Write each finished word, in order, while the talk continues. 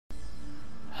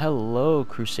Hello,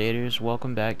 Crusaders.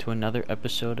 Welcome back to another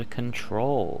episode of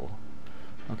Control.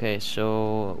 Okay,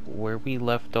 so where we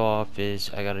left off is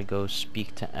I gotta go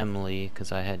speak to Emily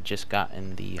because I had just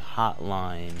gotten the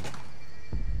hotline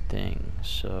thing.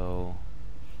 So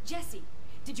Jesse,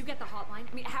 did you get the hotline?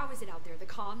 I mean, how is it out there? The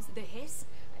comms, the hiss?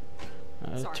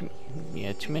 Sorry.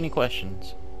 too many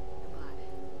questions. I'm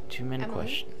glad. Too many Emily?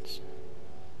 questions.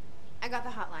 I got the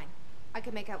hotline. I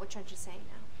can make out what Trench is saying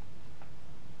now.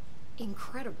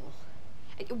 Incredible.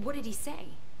 What did he say?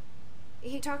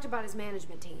 He talked about his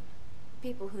management team.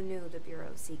 People who knew the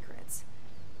Bureau's secrets.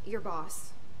 Your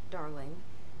boss, Darling.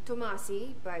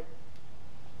 Tomasi, but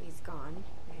he's gone.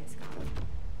 He's gone.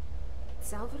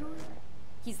 Salvador?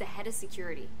 He's the head of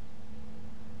security.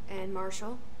 And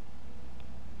Marshall?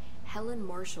 Helen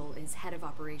Marshall is head of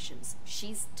operations.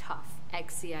 She's tough,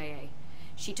 ex-CIA.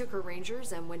 She took her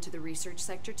rangers and went to the research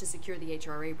sector to secure the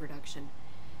HRA production.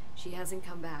 She hasn't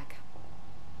come back.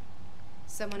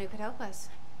 Someone who could help us.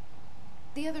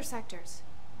 The other sectors.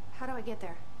 How do I get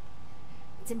there?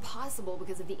 It's impossible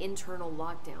because of the internal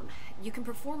lockdown. You can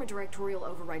perform a directorial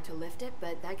override to lift it,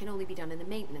 but that can only be done in the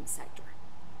maintenance sector.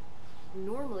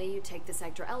 Normally, you take the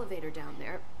sector elevator down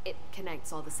there. It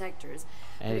connects all the sectors,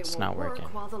 but It's it not won't working.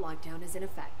 work while the lockdown is in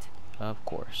effect. Of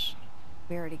course.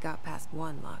 We already got past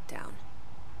one lockdown.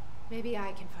 Maybe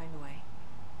I can find a way.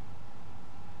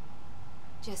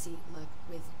 Jesse, look,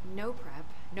 with no prep,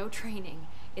 no training,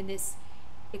 in this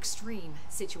extreme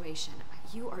situation,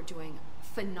 you are doing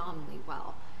phenomenally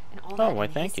well. And all that why,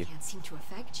 thank you. can't seem to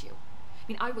affect you. I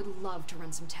mean, I would love to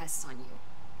run some tests on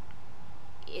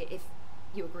you. If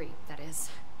you agree, that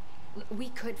is. We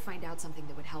could find out something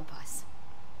that would help us.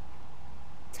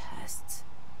 Tests?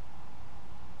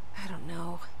 I don't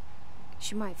know.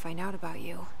 She might find out about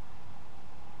you.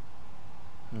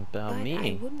 About But me.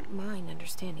 I wouldn't mind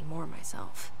understanding more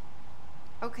myself.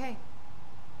 Okay.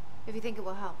 If you think it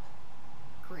will help.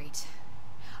 Great.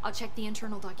 I'll check the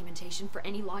internal documentation for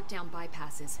any lockdown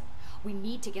bypasses. We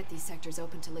need to get these sectors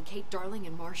open to locate Darling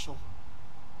and Marshall.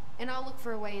 And I'll look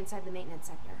for a way inside the maintenance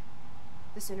sector.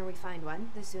 The sooner we find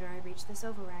one, the sooner I reach this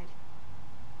override.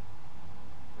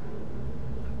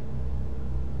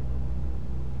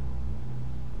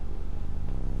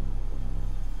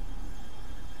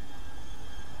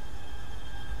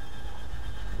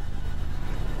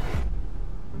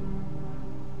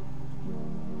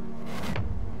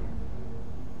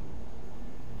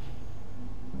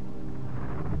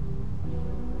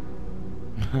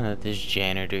 This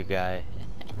janitor guy.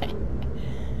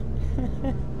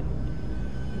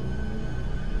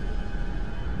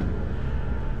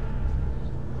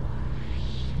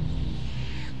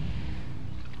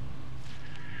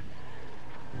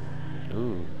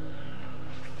 Ooh.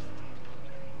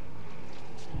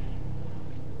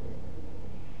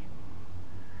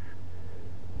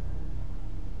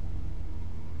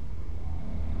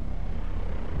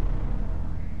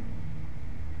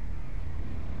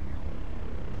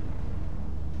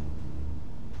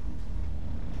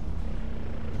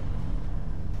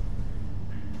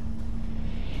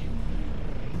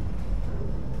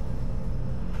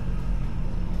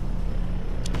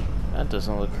 That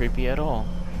doesn't look creepy at all.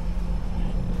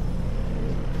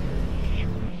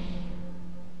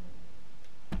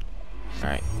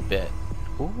 Alright, bet.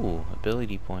 Ooh,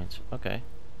 ability points. Okay.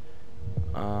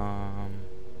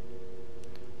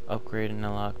 Upgrade and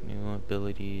unlock new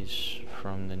abilities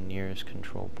from the nearest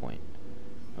control point.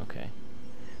 Okay.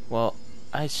 Well,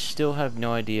 I still have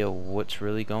no idea what's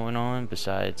really going on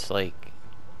besides, like,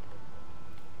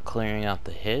 clearing out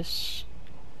the hiss.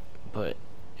 But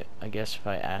I guess if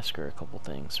I ask her a couple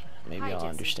things, maybe Hi, I'll Jesse.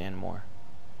 understand more.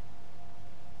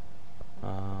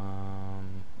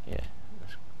 Yeah.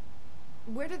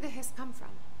 Where did the hiss come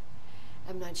from?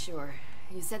 I'm not sure.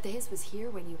 You said the hiss was here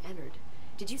when you entered.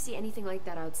 Did you see anything like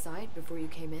that outside before you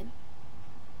came in?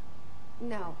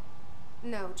 No.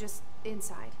 No, just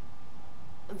inside.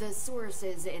 The source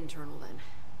is internal then.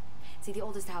 See, the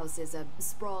oldest house is a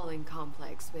sprawling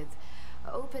complex with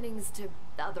openings to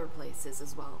other places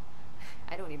as well.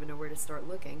 I don't even know where to start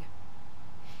looking.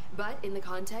 But in the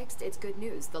context, it's good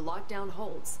news. The lockdown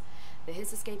holds. The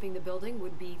hiss escaping the building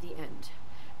would be the end.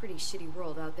 Pretty shitty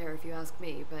world out there if you ask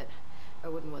me, but I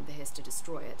wouldn't want the hiss to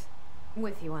destroy it.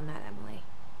 With you on that, Emily.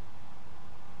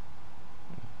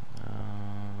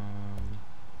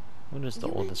 What is the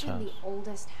You oldest house? mentioned the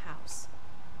oldest house.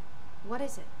 What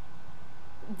is it?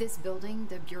 This building,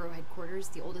 the Bureau headquarters,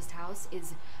 the oldest house,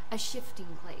 is a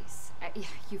shifting place.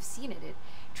 You've seen it. It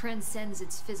transcends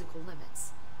its physical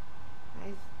limits.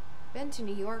 I've been to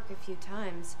New York a few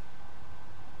times.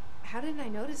 How didn't I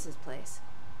notice this place?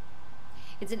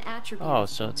 It's an attribute. Oh, of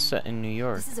the so it's building. set in New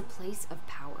York. This is a place of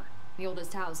power. The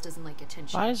oldest house doesn't like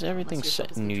attention. Why is everything Unless you're set in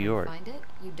purposely New trying York? to find it,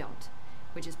 you don't,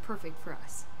 which is perfect for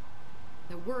us.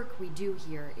 The work we do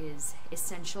here is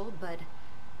essential but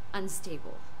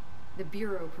unstable. The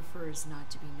Bureau prefers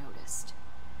not to be noticed.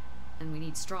 And we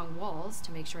need strong walls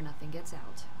to make sure nothing gets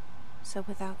out. So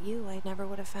without you, I never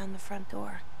would have found the front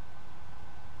door.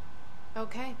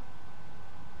 Okay.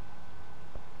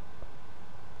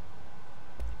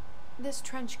 This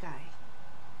trench guy.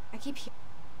 I keep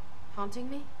haunting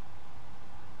me?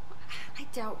 I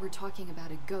doubt we're talking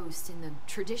about a ghost in the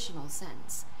traditional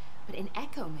sense, but an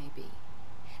echo maybe.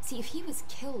 See, if he was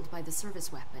killed by the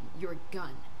service weapon, your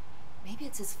gun, maybe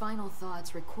it's his final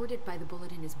thoughts recorded by the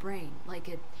bullet in his brain, like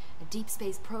a deep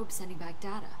space probe sending back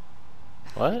data.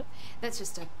 What? That's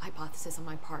just a hypothesis on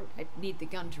my part. I'd need the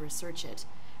gun to research it.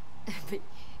 But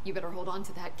you better hold on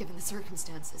to that given the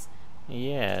circumstances.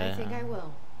 Yeah. I think I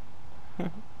will.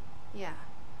 Yeah.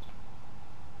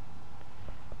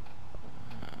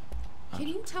 Can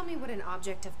you tell me what an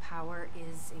object of power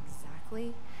is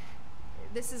exactly?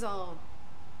 This is all,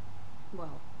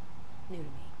 well, new to me.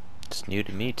 It's new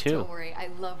to me too. Don't worry, I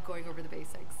love going over the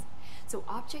basics. So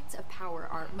objects of power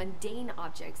are mundane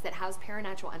objects that house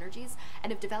paranatural energies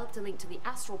and have developed a link to the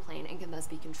astral plane and can thus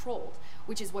be controlled,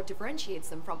 which is what differentiates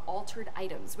them from altered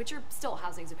items, which are still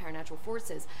housings of paranatural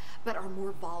forces, but are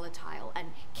more volatile and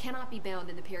cannot be bound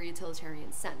in the pure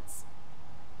utilitarian sense.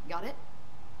 Got it?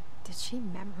 Did she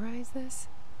memorize this?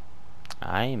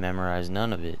 I memorized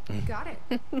none of it. Got it.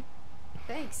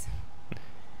 Thanks.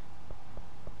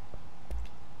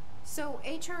 So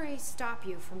HRA stop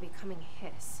you from becoming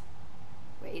Hiss?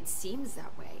 Well, it seems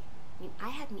that way. I mean, I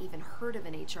hadn't even heard of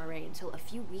an HRA until a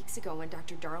few weeks ago when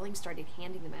Dr. Darling started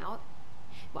handing them out.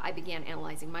 Well, I began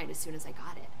analyzing mine as soon as I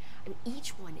got it. I mean,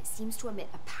 each one seems to emit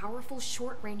a powerful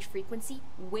short-range frequency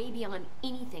way beyond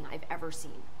anything I've ever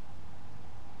seen.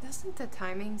 Doesn't the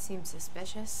timing seem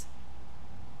suspicious?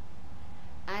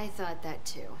 I thought that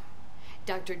too.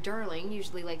 Dr. Darling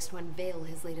usually likes to unveil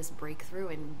his latest breakthrough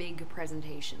in big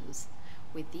presentations.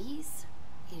 With these,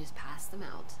 he just passed them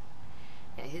out.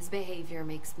 Yeah, his behavior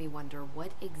makes me wonder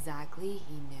what exactly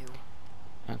he knew.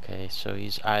 Okay, so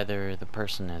he's either the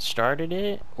person that started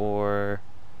it, or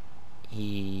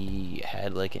he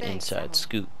had like an Thanks, inside Emily.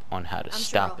 scoop on how to I'm sure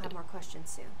stop I'll it. have more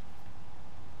questions soon.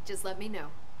 Just let me know.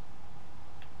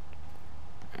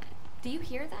 Do you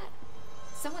hear that?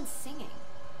 Someone's singing.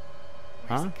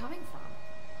 Where's Huh? it coming from?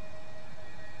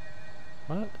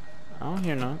 What? I don't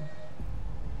hear none.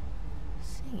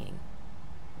 Singing.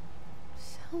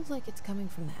 Sounds like it's coming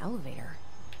from the elevator.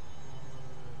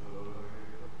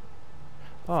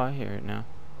 Oh, I hear it now.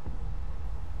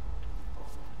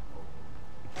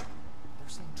 They're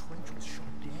saying Trench was shot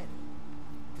dead.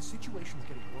 The situation's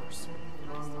getting worse.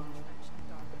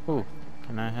 Ooh,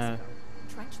 can I have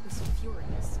Trench was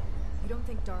furious. You don't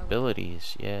think Darling...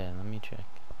 abilities? Yeah, let me check.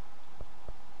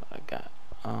 What I got?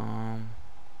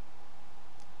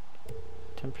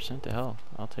 10% to health.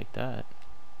 I'll take that.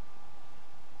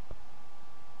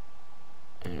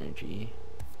 Energy.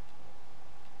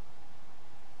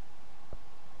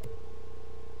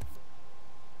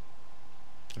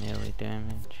 Melee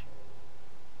damage.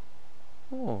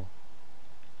 Oh.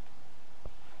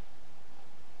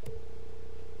 I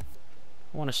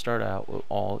want to start out with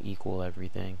all equal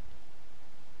everything.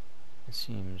 It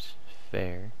seems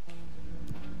fair.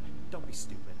 Don't be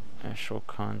stupid. Astral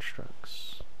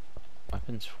constructs.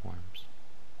 Weapons forms.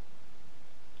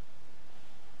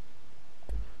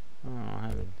 Oh, I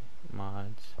have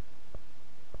mods.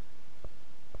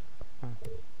 Huh.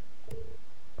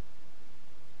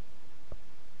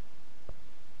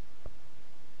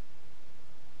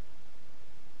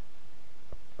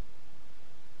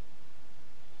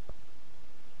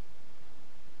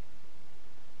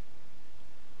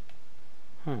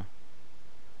 Huh.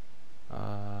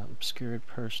 Obscured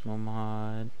personal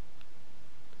mod.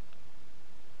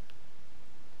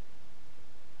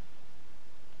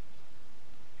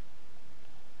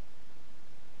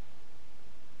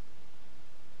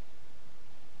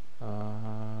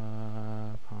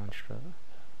 Construct.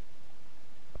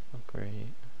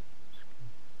 Upgrade.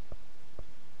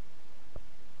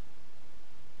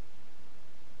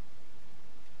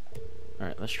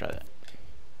 Alright, let's try that.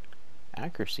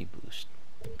 Accuracy boost.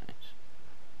 Nice.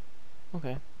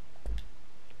 Okay.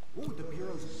 Ooh, the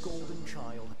Bureau's golden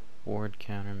child. Ward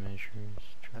countermeasures.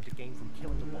 Have to gain from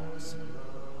killing the boss.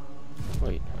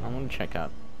 Wait, I want to check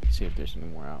out, see if there's any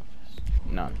more outfits.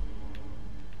 None.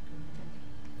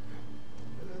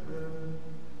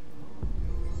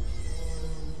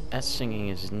 That singing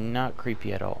is not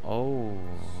creepy at all. Oh.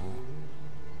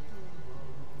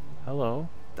 Hello.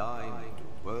 time to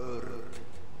work.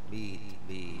 Meet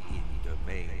me in the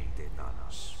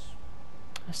maintenance.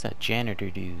 That's that janitor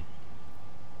dude.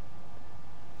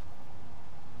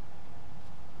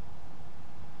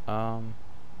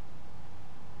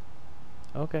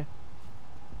 Okay.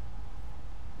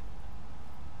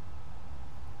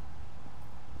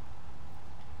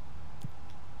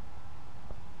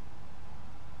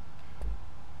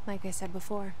 Like I said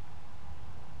before,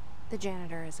 the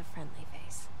janitor is a friendly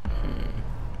face.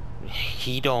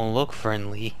 He don't look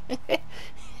friendly.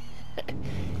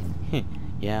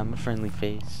 Yeah, I'm a friendly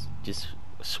face. Just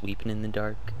sweeping in the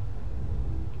dark.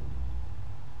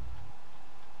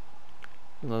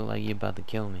 You look like you're about to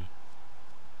kill me.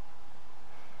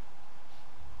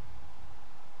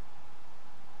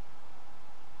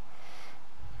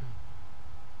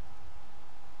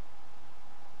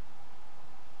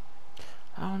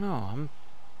 I don't know. I'm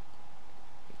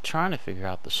trying to figure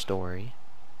out the story.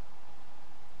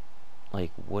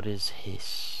 Like, what is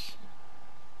his...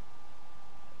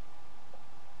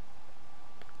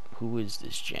 Who is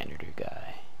this janitor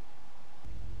guy?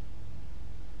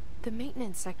 The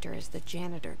maintenance sector is the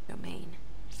janitor domain.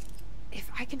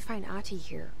 If I can find Ahti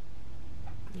here,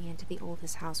 me into the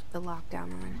oldest house with the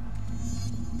lockdown on,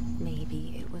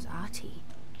 maybe it was Ahti.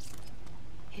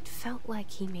 It felt like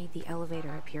he made the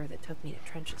elevator appear that took me to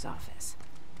Trench's office.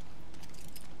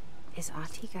 Is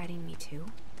Ahti guiding me too?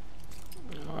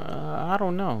 I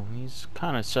don't know. He's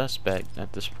kind of suspect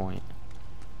at this point.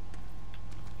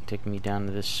 Taking me down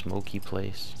to this smoky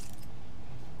place.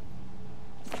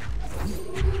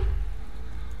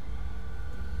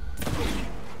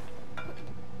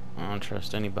 I don't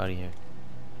trust anybody here.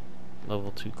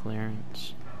 Level 2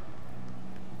 clearance.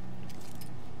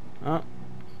 Oh.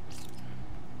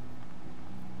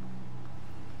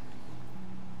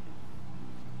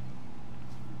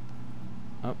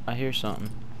 Oh, I hear something.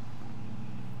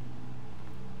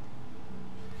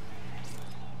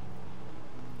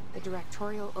 The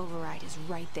directorial override is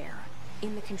right there,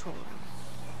 in the control room.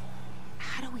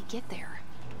 How do we get there?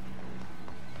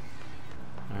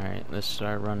 Alright, let's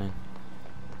start running.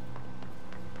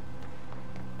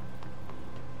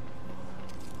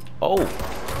 Oh!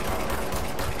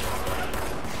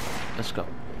 Let's go.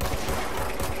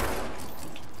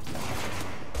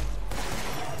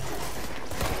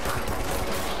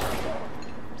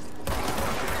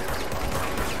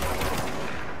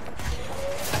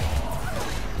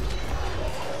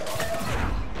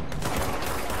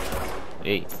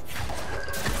 Hey.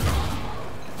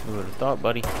 Who would have thought,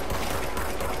 buddy?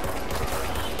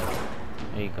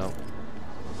 There you go.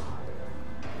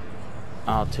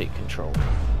 I'll take control.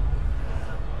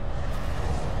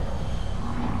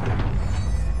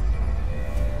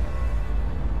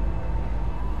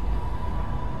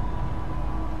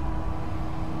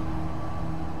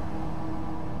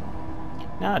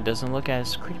 Nah, it doesn't look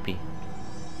as creepy.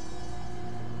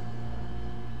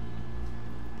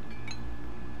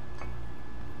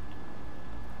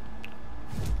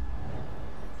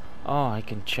 Oh, I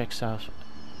can check South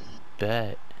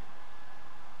Bet.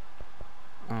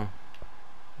 Oh.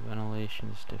 Ventilation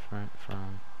is different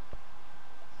from...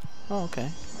 Oh,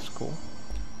 okay. That's cool.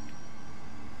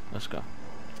 Let's go.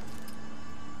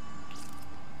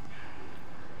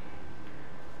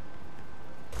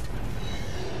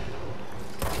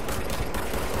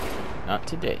 Not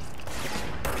today.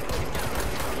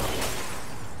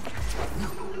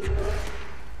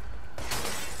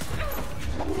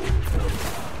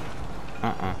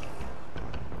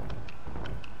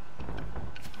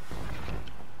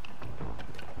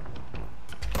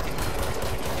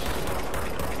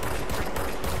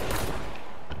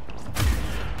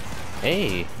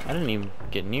 Hey, I didn't even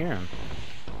get near him.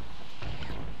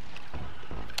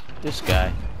 This guy.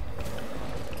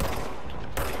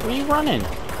 Where are you running?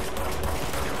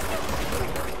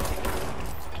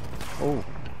 Oh.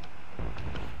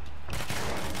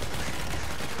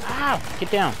 Ow!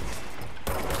 Get down.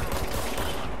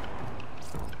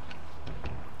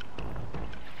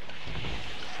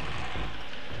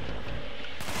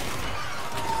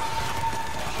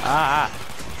 Ah!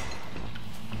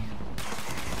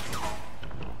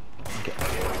 Okay.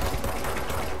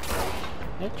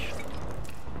 Bitch.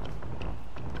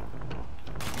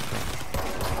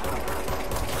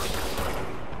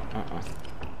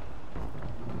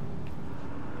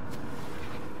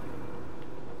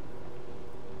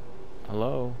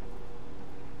 Hello?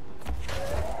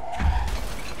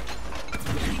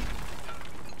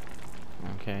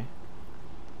 Okay.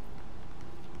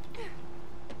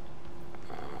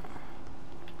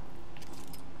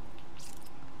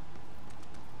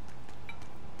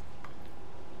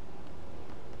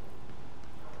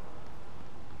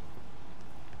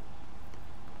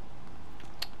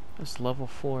 This level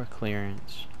 4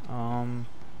 clearance.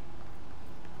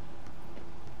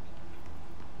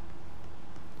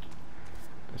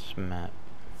 This map.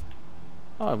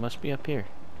 Oh, it must be up here.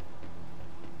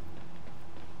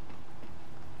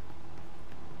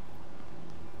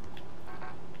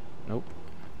 Nope.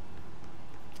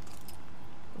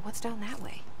 What's down that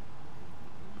way?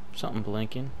 Something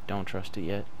blinking. Don't trust it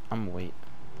yet. I'm gonna wait.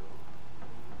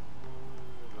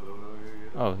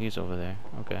 Oh, he's over there.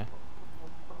 Okay.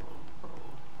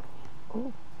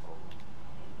 Ooh.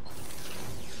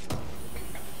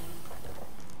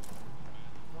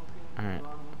 Alright.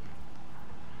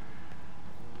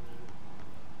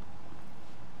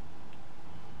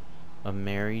 A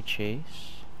Mary Chase.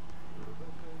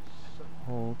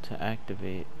 Hold to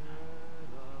activate.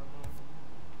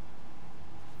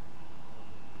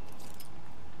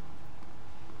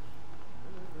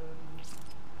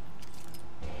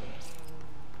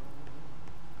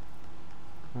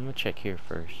 I'm gonna check here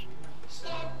first.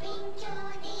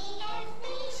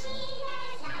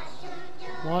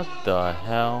 What the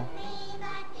hell?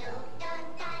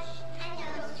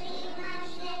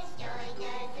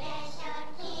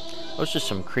 Those just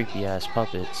some creepy ass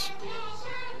puppets.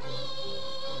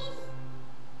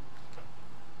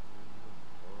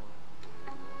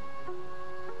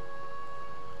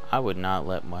 I would not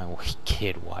let my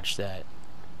kid watch that.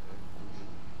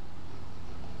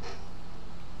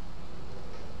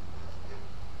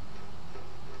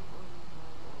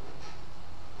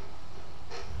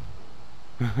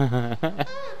 Hey, man!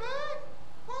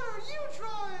 What are you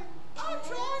drawing? I'm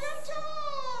drawing a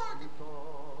dog!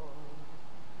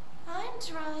 I'm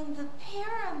drawing the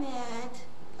pyramid.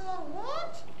 The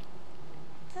what?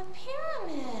 The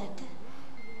pyramid.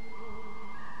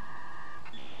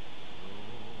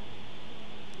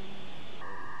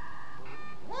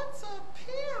 What's a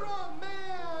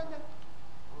pyramid?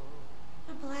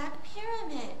 The Black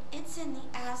Pyramid. It's in the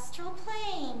astral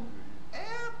plane.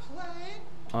 Airplane?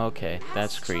 Okay,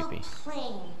 that's creepy. Astral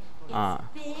plane. It's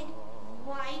big,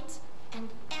 white, and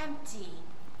empty.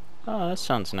 Oh, that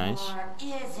sounds nice. Or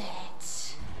is it?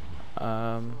 It's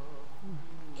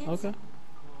Okay.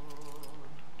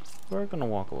 We're gonna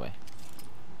walk away.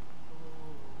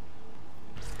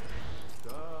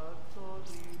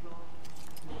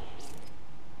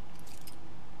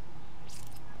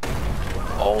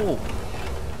 Oh!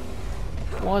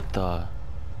 What the?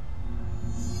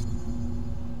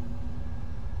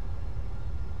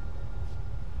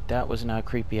 That was not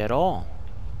creepy at all.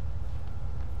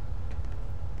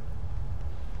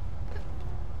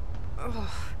 Ugh.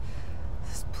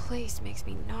 This place makes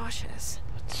me nauseous.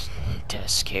 That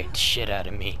scared the shit out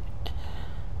of me.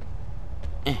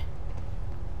 An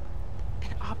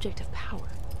object of power.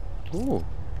 Ooh.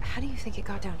 How do you think it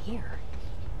got down here?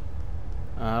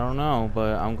 I don't know,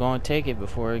 but I'm gonna take it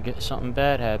before something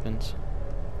bad happens.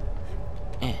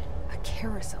 A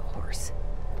carousel horse.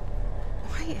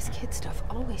 Why is kid stuff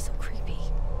always so creepy?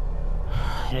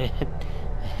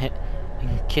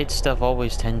 Kid stuff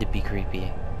always tend to be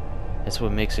creepy. That's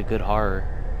what makes a good horror.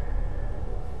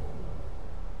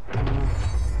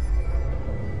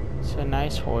 It's a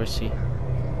nice horsey.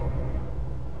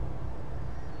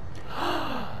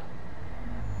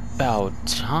 About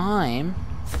time.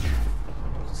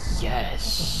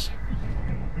 Yes.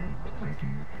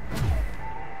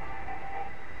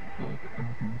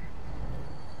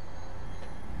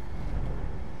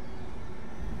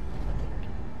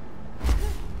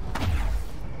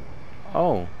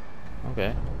 Oh,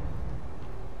 okay.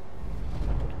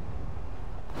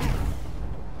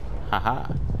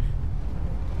 Haha.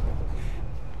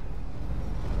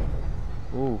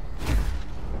 Ooh.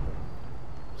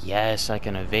 Yes, I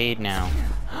can evade now.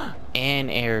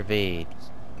 And air evade.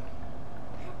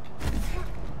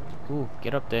 Ooh,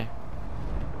 get up there.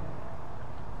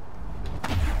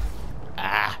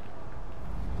 Ah.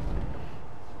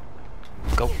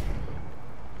 Go.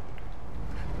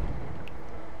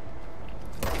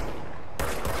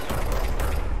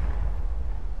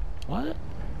 What?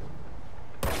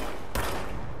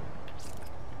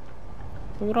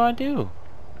 What do I do?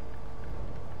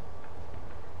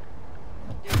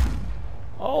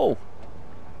 Oh.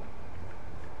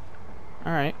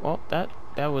 Alright, well, that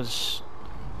was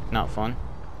not fun.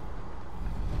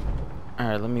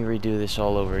 Alright, let me redo this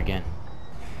all over again.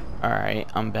 Alright,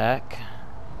 I'm back.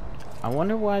 I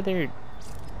wonder why they're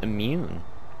immune.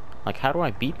 Like, how do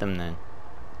I beat them then?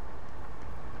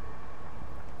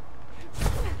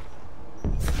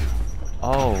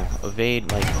 Oh,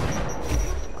 evade, like,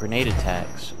 grenade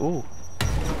attacks. Ooh.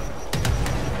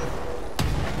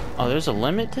 Oh, there's a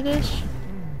limit to this?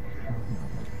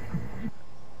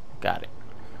 Got it.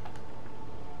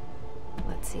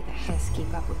 Let's see. way the Hess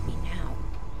keep up with me now.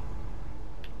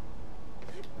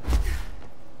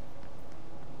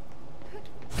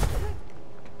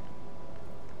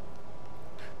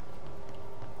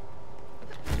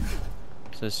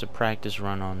 So it's a practice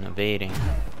run on evading.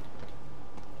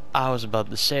 I was about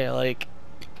to say, like,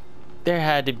 there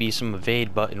had to be some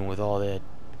evade button with all that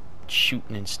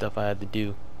shooting and stuff I had to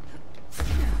do.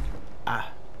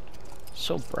 Ah,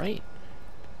 so bright.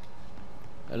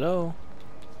 Hello?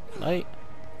 Light?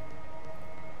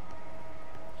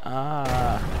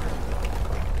 Ah.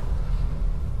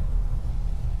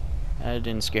 That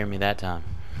didn't scare me that time.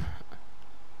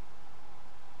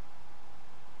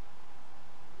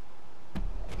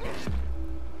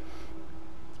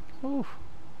 Ooh.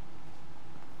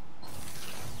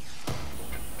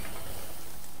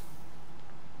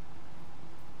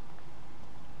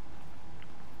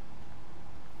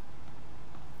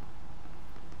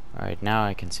 Alright, now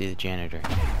I can see the janitor.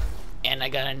 And I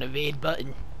got an evade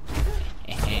button.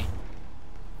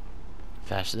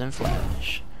 Faster than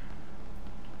Flash.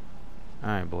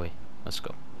 Alright, boy. Let's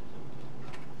go.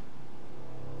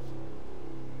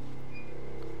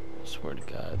 Swear to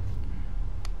God.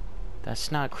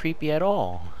 That's not creepy at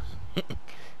all.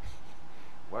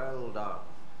 Well done.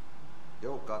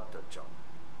 You got the job.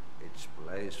 It's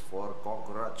place for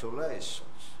congratulations.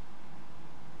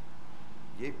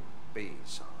 Yippee,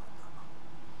 saatana.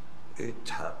 It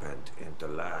happened in the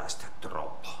last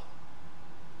drop.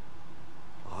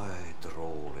 I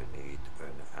truly need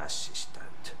an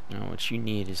assistant. No, what you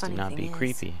need is Funny to not thing be is,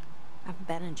 creepy. I've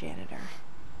been a janitor.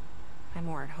 I'm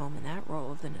more at home in that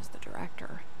role than as the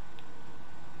director.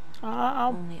 I'll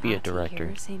Only be a Ahti director.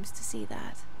 here seems to see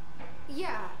that.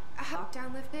 Yeah,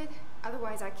 lockdown lifted.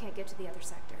 Otherwise, I can't get to the other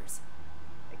sectors.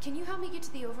 Can you help me get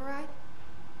to the override?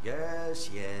 Yes,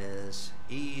 yes.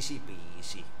 Easy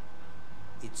peasy.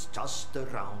 It's just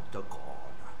around the corner.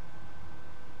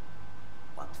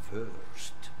 But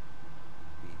first,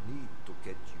 we need to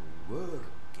get you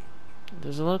working.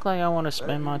 Does it look like I want to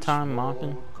spend my time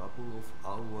mopping? Couple of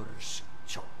hours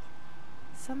job.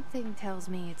 Something tells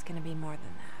me it's gonna be more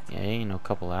than that. Yeah, it ain't no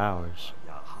couple hours.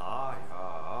 Yaha,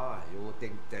 yaha. You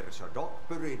think there's a dog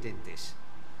buried in this?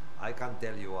 I can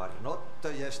tell you are not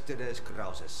yesterday's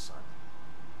Krause's son.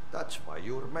 That's why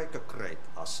you'll make a great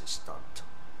assistant.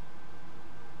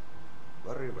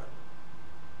 Very well.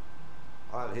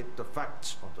 I'll hit the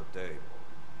facts on the table.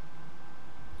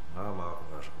 Mä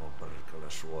sanon perkele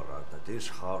suoraan, että this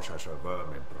house has a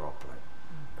vermin problem.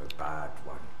 A bad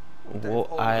one. Well,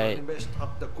 They've already messed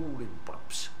up the cooling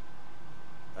pumps.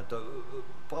 And the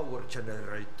power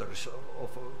generators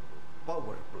of a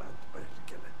power plant,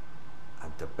 perkele.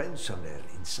 And the pensioner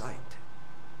inside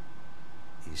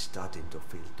is starting to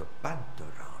feel the band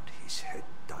around his head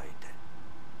tighten.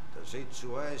 The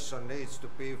situation needs to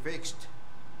be fixed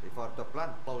before the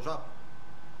plant blows up.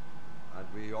 And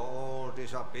we all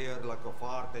disappear like a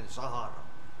fart in Sahara.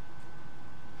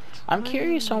 I'm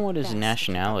curious on what his Best to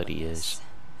nationality keep up with is. this.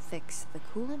 Fix the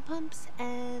coolant pumps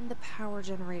and the power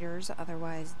generators,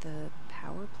 otherwise the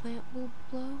power plant will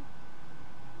blow.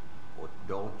 But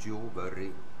don't you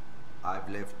worry. I've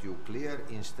left you clear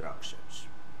instructions.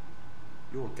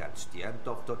 You'll catch the end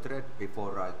of the thread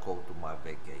before I go to my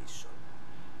vacation.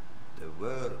 The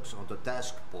work's on the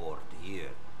task board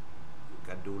here. You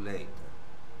can do later,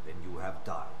 when you have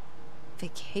time.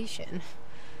 Vacation?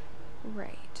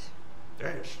 Right.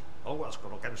 Yes, no one's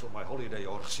gonna cancel my holiday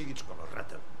or seat's gonna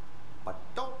rattle. But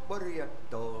don't worry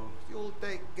at all. You'll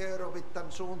take care of it,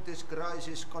 and soon this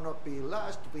crisis gonna be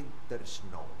last winter's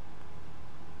snow.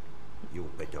 You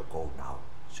better go now,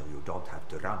 so you don't have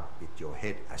to run with your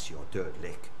head as your third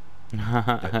leg.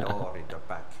 The door in the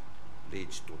back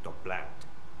leads to the plant.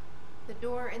 The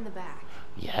door in the back.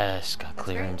 Yes, got That's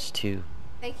clearance too.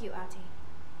 Thank you, Ahti.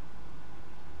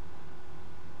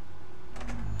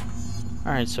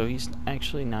 Alright, so he's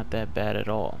actually not that bad at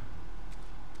all.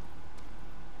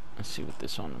 Let's see what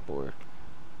this on the board.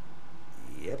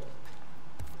 Yep.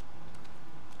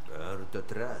 Burn the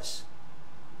trash.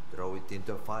 Throw it in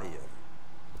the fire.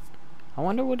 I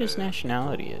wonder what his Burn it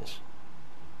nationality all. is.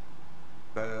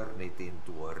 Burn it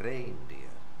into a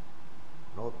reindeer,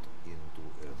 not into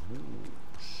a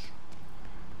moose.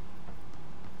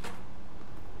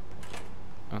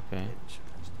 Okay.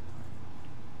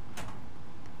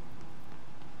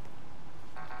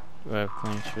 Do I have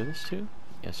claims for this too?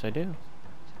 Yes, I do.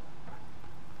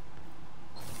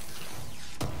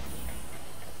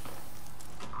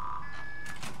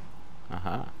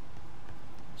 Aha.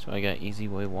 So I got easy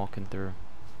way walking through.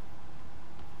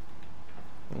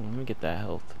 Oh, let me get that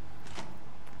health.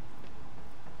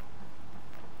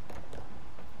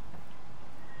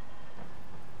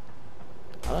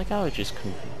 I like how it just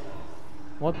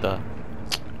what the?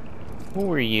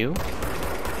 Who are you?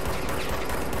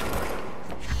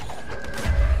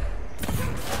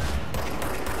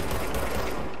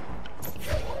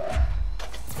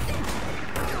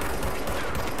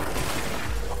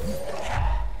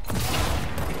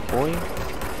 Boy,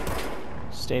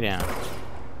 stay down.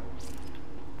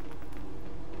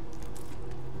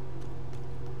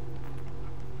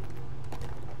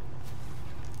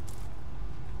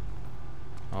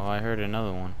 Oh, I heard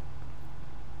another one.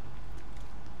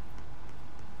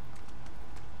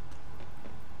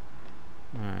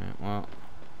 Alright, well.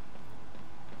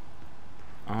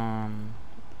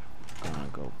 Gonna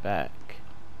go back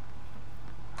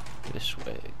this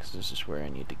way, because this is where I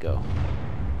need to go.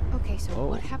 Okay, so Oh.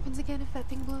 what happens again if that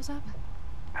thing blows up?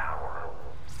 Power.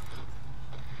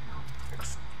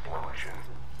 Explosion.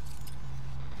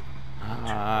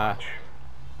 Ah.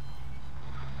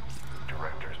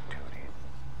 Director's duty.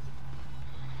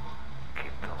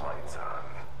 Keep the lights on.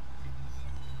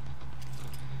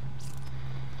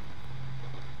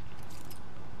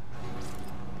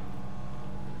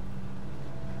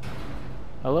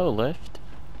 Hello, lift.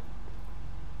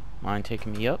 Mind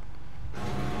taking me up?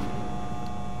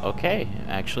 Okay,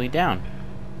 actually down.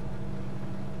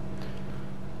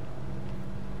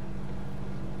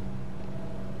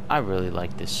 I really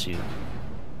like this suit.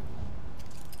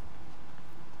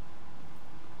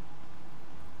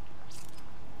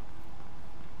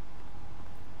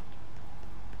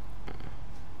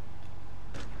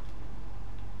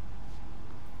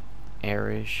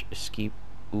 Airish, escape,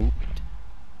 ooped.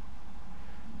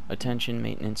 Attention,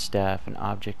 maintenance staff, an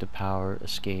object of power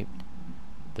escaped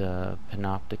the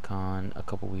Panopticon a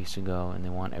couple weeks ago, and they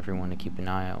want everyone to keep an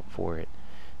eye out for it.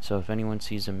 So if anyone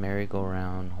sees a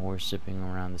merry-go-round horse zipping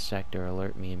around the sector,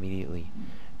 alert me immediately.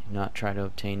 Do not try to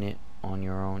obtain it on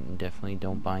your own, and definitely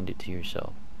don't bind it to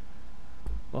yourself.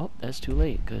 Well, that's too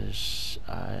late, because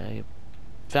I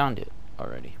found it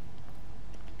already.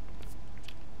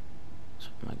 So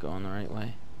am I going the right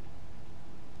way?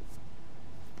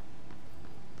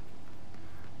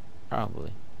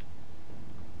 Probably.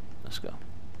 Let's go.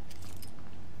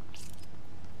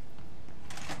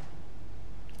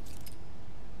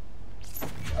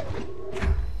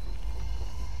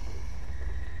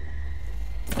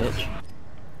 Bitch.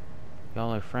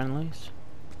 Y'all are friendlies?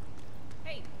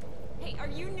 Hey, are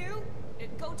you new?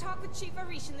 Go talk with Chief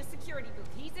Arish in the security booth.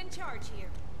 He's in charge here.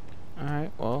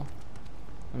 Alright, well,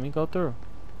 let me go through.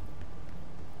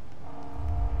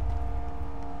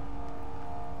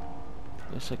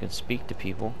 Guess I can speak to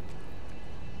people.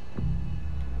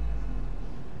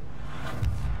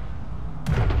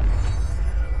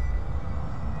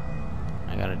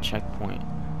 I got a checkpoint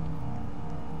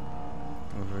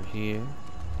over here.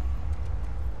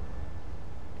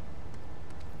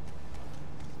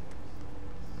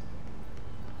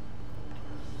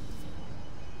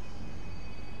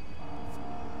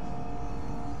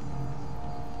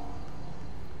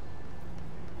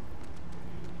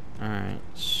 Alright,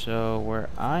 so where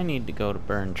I need to go to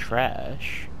burn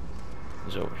trash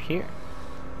is over here.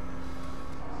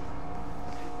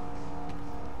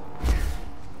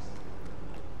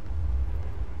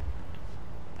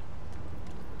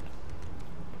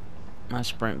 My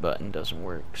sprint button doesn't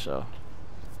work, so...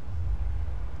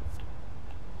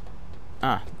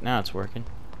 Ah, now it's working.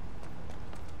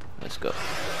 Let's go.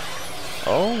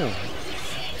 Oh!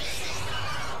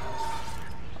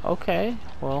 Okay,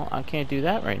 well, I can't do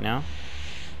that right now.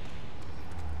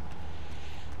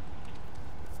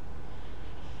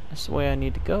 That's the way I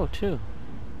need to go, too.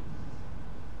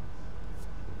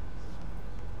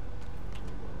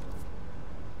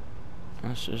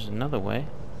 Unless there's another way.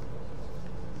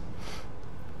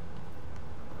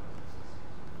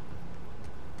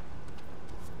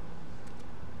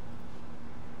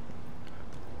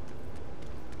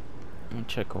 Let me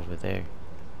check over there.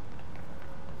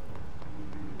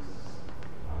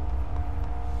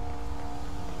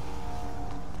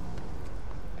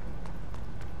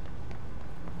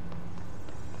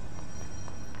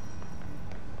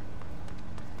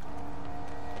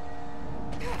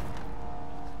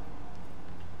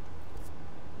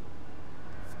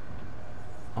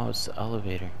 Oh, it's the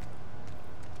elevator.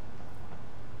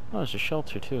 Oh, there's a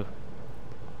shelter too.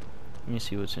 Let me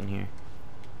see what's in here.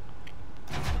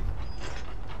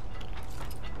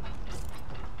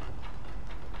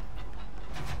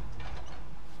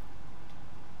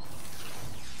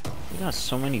 We got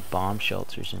so many bomb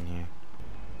shelters in here.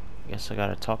 I guess I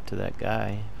gotta talk to that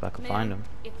guy if I can find him.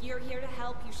 If you're here to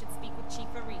help, you should speak with Chief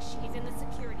Arish. He's in the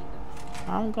security booth.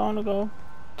 I'm gonna go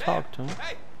talk to him.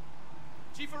 Hey!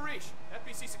 Chief Arish,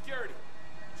 FBC Security.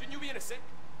 Shouldn't you be innocent?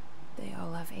 They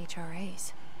all have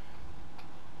HRAs.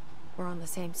 We're on the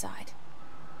same side.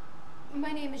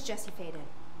 My name is Jesse Faden.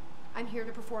 I'm here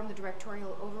to perform the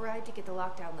directorial override to get the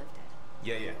lockdown lifted.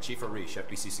 Yeah, Chief Arish,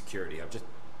 FBC Security. I'm just...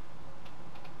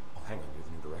 Oh, hang on, you're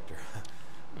the new director.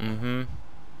 Mm-hmm.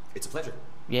 It's a pleasure.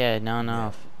 Yeah,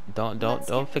 no.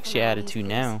 Don't fix your attitude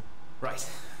now. Right.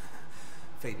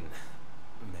 Faden,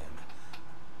 ma'am.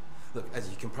 Look, as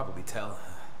you can probably tell,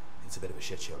 it's a bit of a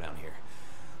shit show down here.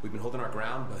 We've been holding our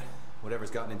ground, but whatever's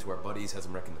gotten into our buddies has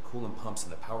them wrecking the coolant pumps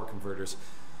and the power converters.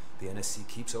 The NSC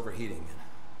keeps overheating, and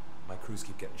my crews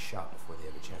keep getting shot before they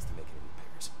have a chance to make any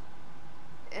repairs.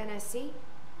 NSC?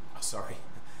 Oh, sorry.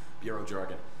 Bureau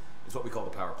jargon. It's what we call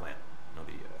the power plant. You know,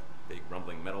 the big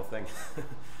rumbling metal thing?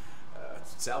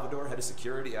 Salvador, head of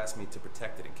security, asked me to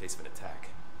protect it in case of an attack.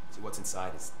 See, what's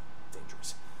inside is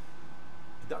dangerous.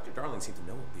 Dr. Darling seemed to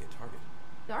know it would be a target.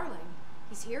 Darling?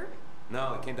 He's here?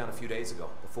 No, it came down a few days ago,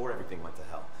 before everything went to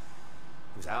hell.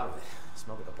 He was out of it.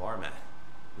 Smelled like a bar mat.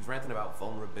 He was ranting about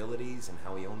vulnerabilities and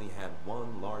how he only had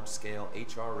one large-scale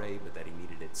HRA, but that he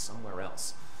needed it somewhere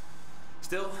else.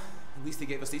 Still, at least he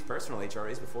gave us these personal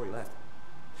HRAs before he left.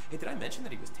 Hey, did I mention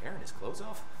that he was tearing his clothes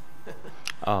off?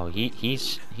 Oh,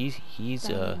 he's Then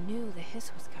we knew the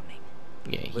hiss was coming.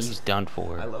 yeah, he's Listen, done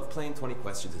for. I love playing 20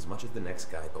 questions as much as the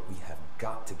next guy, but we have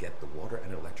got to get the water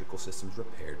and electrical systems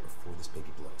repaired before this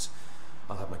baby blows.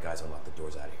 I'll have my guys unlock the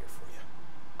doors out of here for you.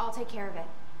 I'll take care of it.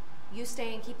 You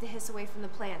stay and keep the hiss away from the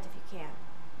plant if you can.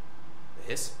 The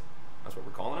hiss? That's what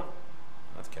we're calling him?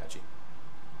 That's catchy.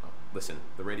 Oh, listen,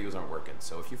 the radios aren't working,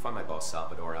 so if you find my boss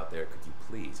Salvador out there, could you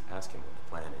please ask him what the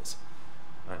plan is?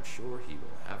 I'm sure he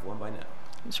will have one by now.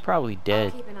 He's probably I'll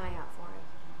dead. keep an eye out for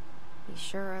it. He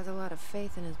sure has a lot of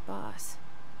faith in his boss.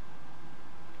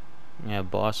 Yeah,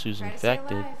 boss who's Try to stay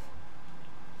infected. alive.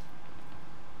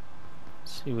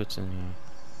 Let's see what's in here.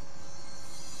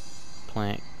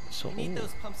 Plant. So You need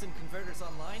those pumps and converters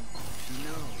online?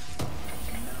 No.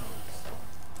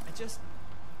 I just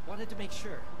wanted to make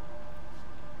sure.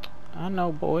 I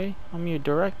know, boy. I'm your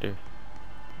director.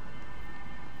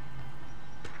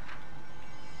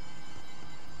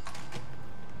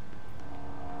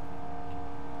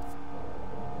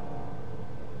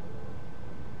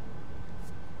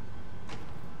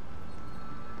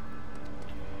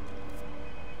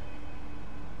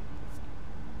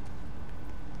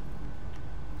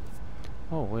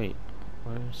 Oh wait,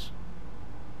 where's?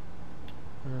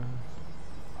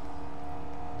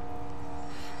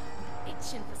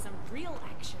 Itching for some real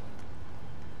action.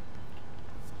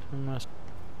 Where must?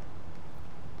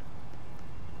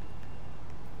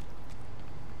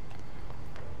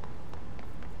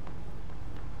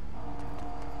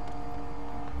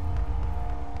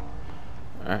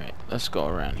 All right, let's go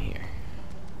around here.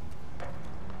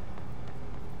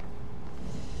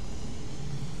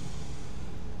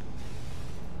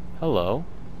 Hello.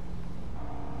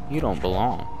 You don't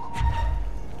belong.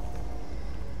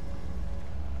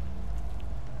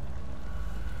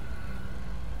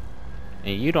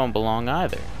 And you don't belong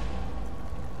either.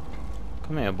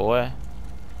 Come here, boy.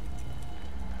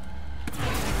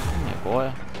 Come here,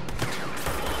 boy.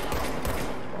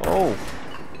 Oh.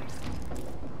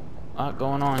 A lot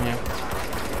going on here.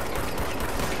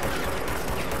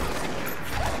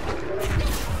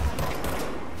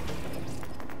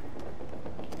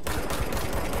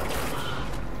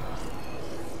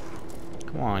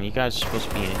 Come on, you guys are supposed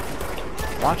to be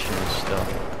watching this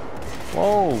stuff.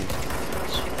 Whoa!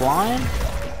 It's flying?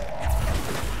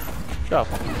 Go.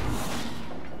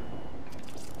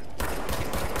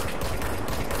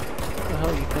 What the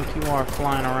hell you think you are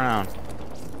flying around?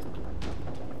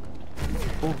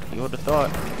 Ooh, you would have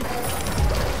thought.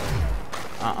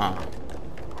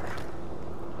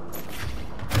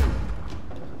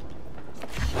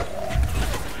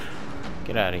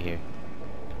 Get out of here.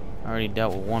 I already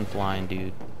dealt with one flying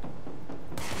dude.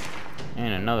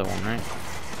 And another one, right?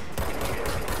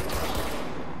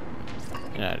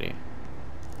 Get out of here.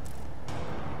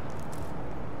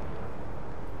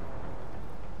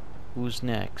 Who's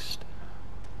next?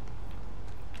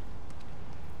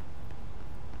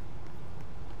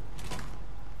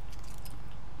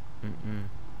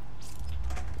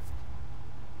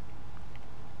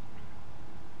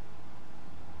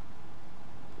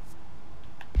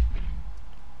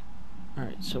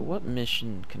 Alright, so what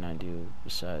mission can I do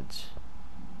besides...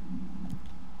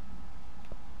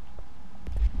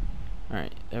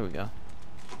 Alright, there we go.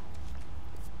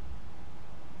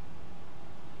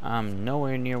 I'm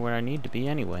nowhere near where I need to be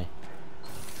anyway.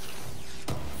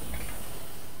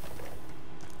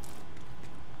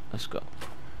 Let's go.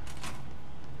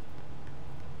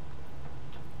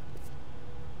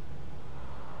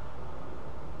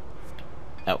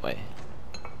 That way.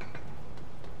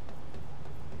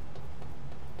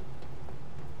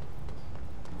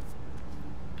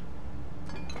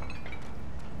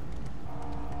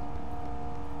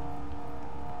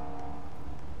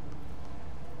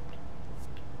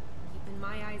 Keeping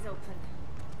my eyes open.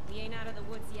 We ain't out of the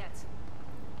woods yet.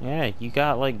 Yeah, you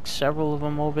got like several of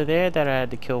them over there that I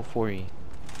had to kill for you.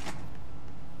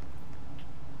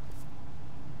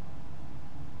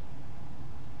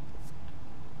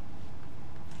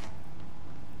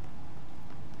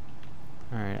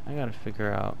 Alright, I gotta figure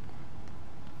out.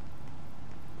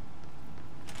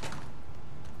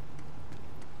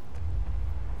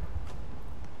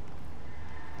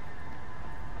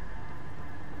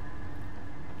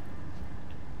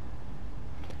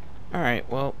 Alright,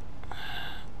 well,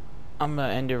 I'm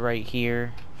gonna end it right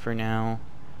here for now.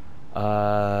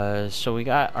 So we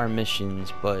got our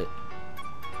missions, but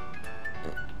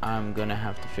I'm gonna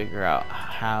have to figure out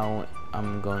how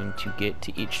I'm going to get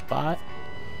to each spot.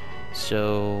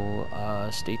 So,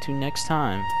 stay tuned next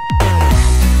time.